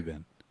close have you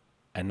been?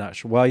 I'm not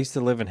sure. Well, I used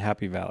to live in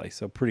Happy Valley,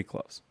 so pretty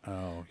close.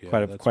 Oh, yeah.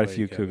 Quite a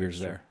few cougars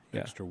there.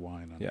 Extra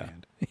wine on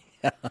hand.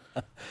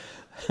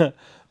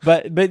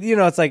 But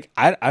it's like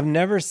I've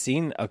never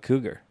seen a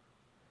cougar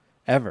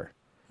ever.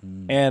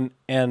 And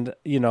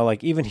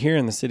like even here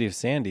in the city of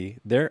Sandy,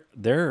 there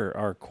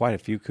are quite a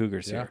few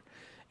cougars here.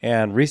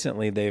 And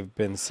recently they've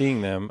been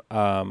seeing them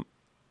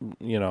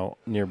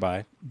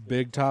nearby.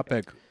 Big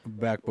topic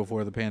back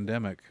before the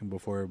pandemic,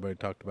 before everybody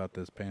talked about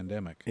this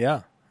pandemic.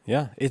 Yeah.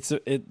 Yeah, it's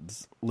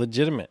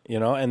legitimate,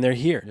 and they're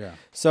here. Yeah.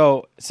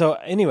 So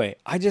anyway,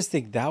 I just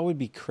think that would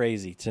be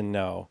crazy to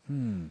know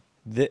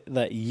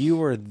that you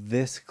were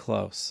this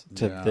close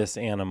to this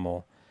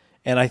animal,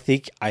 and I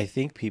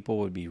think people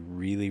would be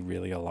really,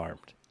 really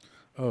alarmed.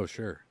 Oh,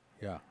 sure.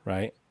 Yeah.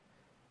 Right.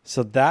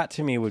 So that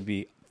to me would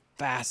be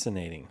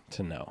fascinating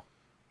to know.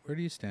 Where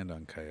do you stand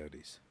on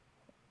coyotes?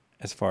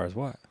 As far as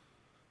what?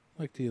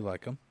 Like, do you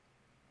like them?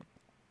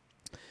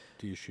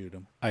 Do you shoot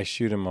them? I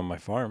shoot them on my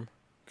farm.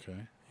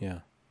 Okay.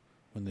 Yeah.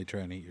 When they try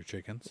and eat your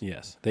chickens?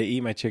 Yes. They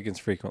eat my chickens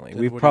frequently. Then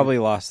We've probably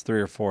lost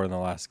 3 or 4 in the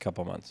last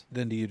couple months.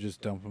 Then do you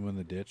just dump them in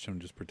the ditch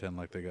and just pretend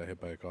like they got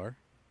hit by a car?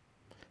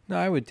 No,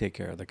 I would take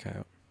care of the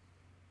coyote.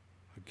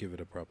 Give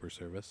it a proper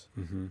service?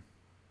 Mm-hmm.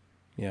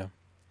 Yeah.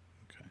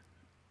 Okay.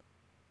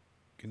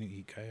 Can you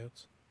eat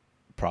coyotes?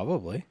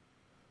 Probably.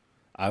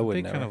 I would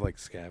They never. kind of like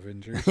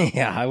scavengers.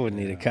 Yeah, I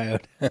wouldn't eat a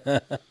coyote.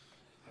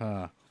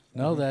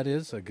 No, that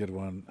is a good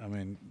one. I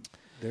mean,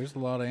 there's a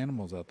lot of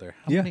animals out there.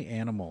 How many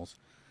animals?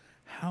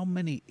 How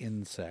many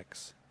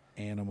insects,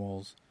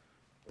 animals,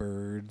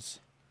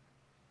 birds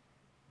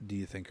do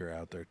you think are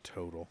out there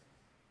total?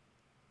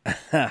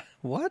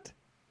 What?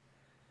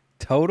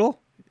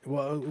 Total?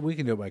 Well, we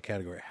can do it by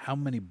category. How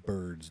many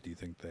birds do you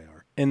think they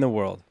are? In the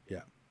world?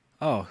 Yeah.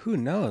 Oh, who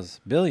knows?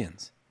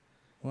 Billions.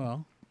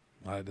 Well,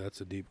 that's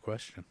a deep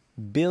question.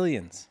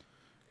 Billions.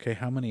 Okay,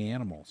 how many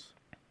animals?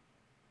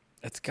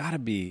 It's got to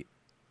be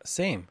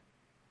same.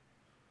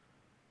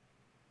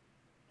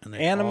 And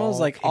animals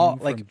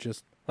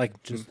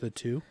just the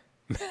two?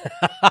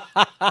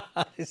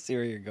 I see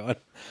where you're going.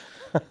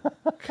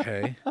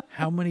 Okay.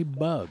 How many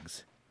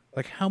bugs?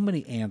 Like, how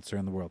many ants are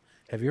in the world?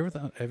 Have you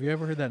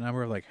ever heard that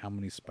number of like how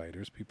many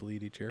spiders people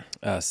eat each year?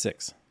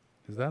 6.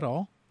 Is that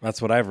all?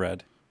 That's what I've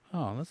read.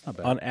 Oh, that's not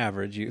bad. On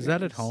average, is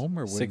that at home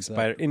or 6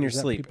 spiders in your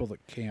sleep? People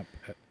that camp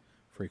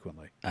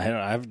frequently. I don't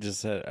know. I've just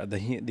said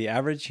the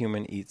average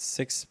human eats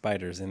 6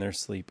 spiders in their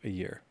sleep a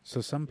year.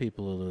 So some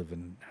people live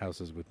in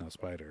houses with no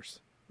spiders.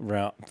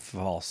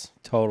 False.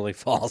 Totally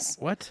false.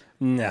 What?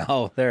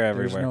 No, they're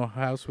everywhere. There's no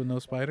house with no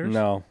spiders?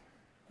 No,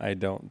 I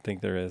don't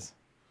think there is.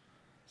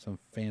 Some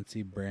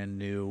fancy, brand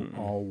new,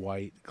 all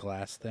white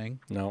glass thing?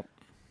 No.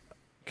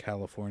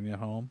 California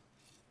home?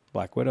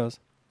 Black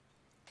widows.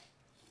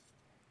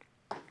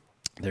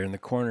 They're in the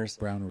corners.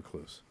 Brown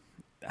recluse.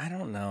 I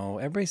don't know.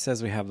 Everybody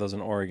says we have those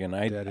in Oregon.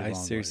 I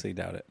seriously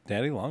doubt it.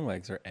 Daddy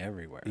longlegs are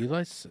everywhere.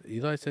 Eli says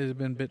he's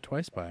been bit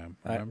twice by him.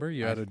 Remember?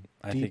 You had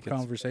a deep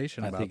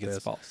conversation about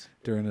this false.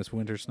 During this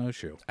winter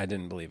snowshoe. I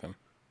didn't believe him.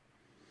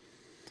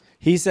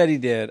 He said he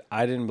did.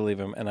 I didn't believe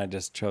him, and I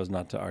just chose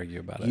not to argue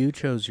about it. You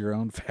chose your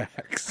own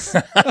facts.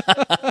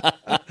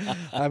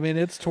 I mean,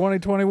 it's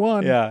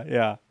 2021.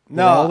 Yeah.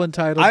 No, we're all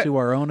entitled to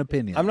our own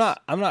opinions.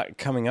 I'm not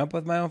coming up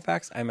with my own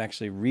facts. I'm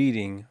actually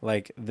reading,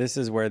 like, this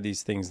is where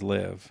these things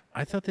live.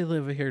 I thought they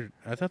live here.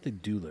 I thought they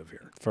do live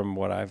here. From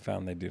what I've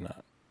found, they do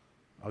not.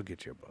 I'll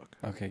get you a book.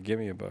 Okay, give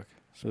me a book.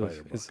 Spider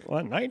book. It's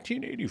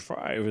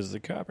 1985 is the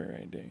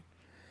copyright date.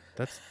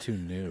 That's too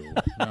new.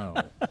 No.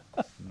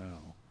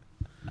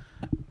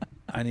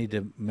 I need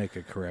to make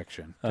a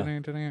correction.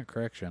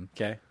 Correction.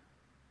 Okay.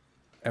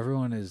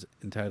 Everyone is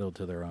entitled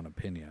to their own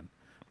opinion,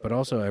 but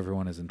also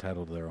everyone is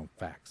entitled to their own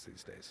facts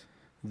these days.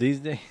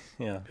 These days,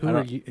 yeah.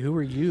 Who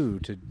are you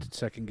to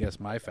second guess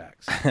my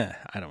facts?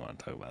 I don't want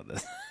to talk about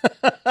this.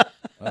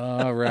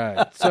 All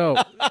right. So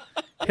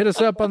hit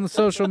us up on the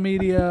social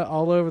media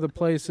all over the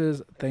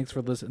places. Thanks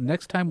for listening.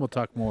 Next time we'll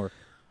talk more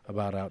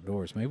about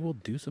outdoors. Maybe we'll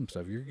do some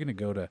stuff. You're going to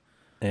go to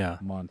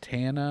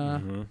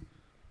Montana. Mm-hmm.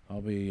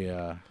 I'll be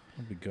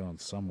going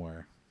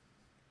somewhere.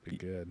 Be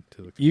good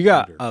to the computer. You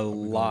got a I'll be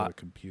going lot. to the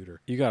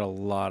computer. You got a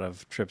lot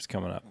of trips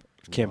coming up.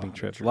 Camping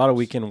trips. A lot of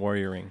weekend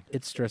warrioring.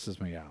 It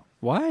stresses me out.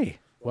 Why?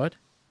 What?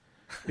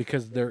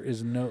 Because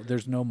there's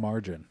no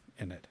margin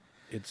in it.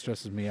 It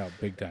stresses me out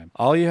big time.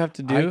 All you have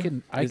to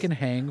do I can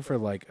hang for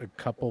like a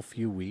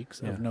few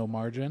weeks of no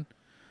margin,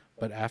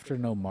 but after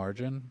no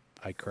margin,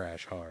 I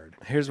crash hard.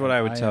 Here's what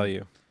I would tell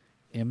you.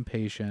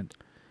 Impatient,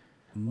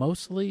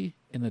 mostly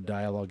in the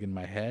dialogue in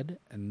my head,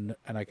 and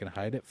I can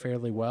hide it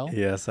fairly well.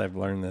 Yes, I've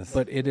learned this.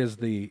 But it is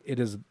the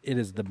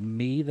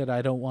me that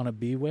I don't want to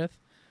be with,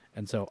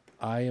 and so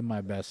I am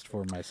my best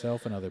for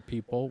myself and other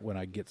people when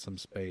I get some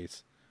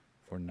space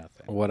for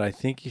nothing. What I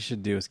think you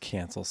should do is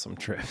cancel some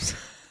trips.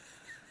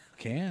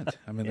 Can't.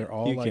 I mean, they're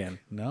all you like, can.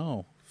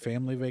 no,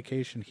 family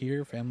vacation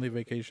here, family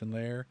vacation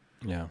there.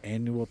 Yeah.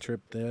 Annual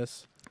trip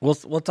this. We'll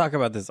talk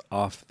about this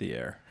off the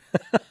air.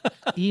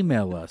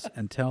 Email us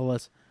and tell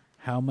us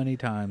how many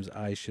times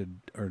I should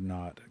or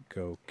not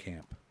go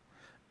camp.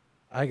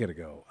 I gotta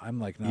go. I'm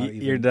like not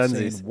even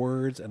saying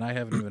words, and I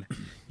haven't even.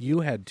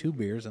 You had 2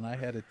 beers, and I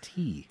had a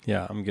tea.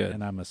 Yeah, I'm good.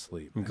 And I'm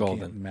asleep. I'm I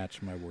golden. Can't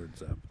match my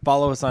words up.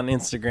 Follow us on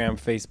Instagram,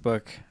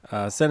 Facebook.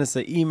 Send us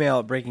an email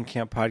at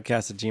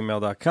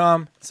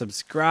breakingcamppodcast@gmail.com.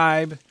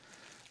 Subscribe.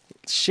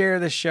 Share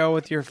the show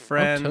with your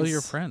friends. Tell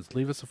your friends.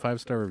 Leave us a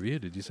 5-star review.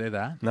 Did you say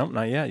that? Nope,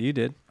 not yet. You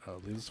did.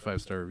 Oh, leave us a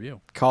 5-star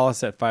review. Call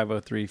us at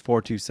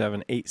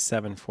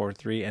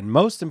 503-427-8743. And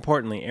most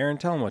importantly, Aaron,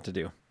 tell them what to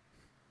do.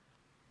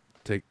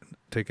 Take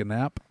a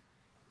nap.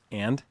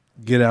 And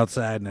Get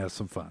outside and have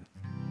some fun.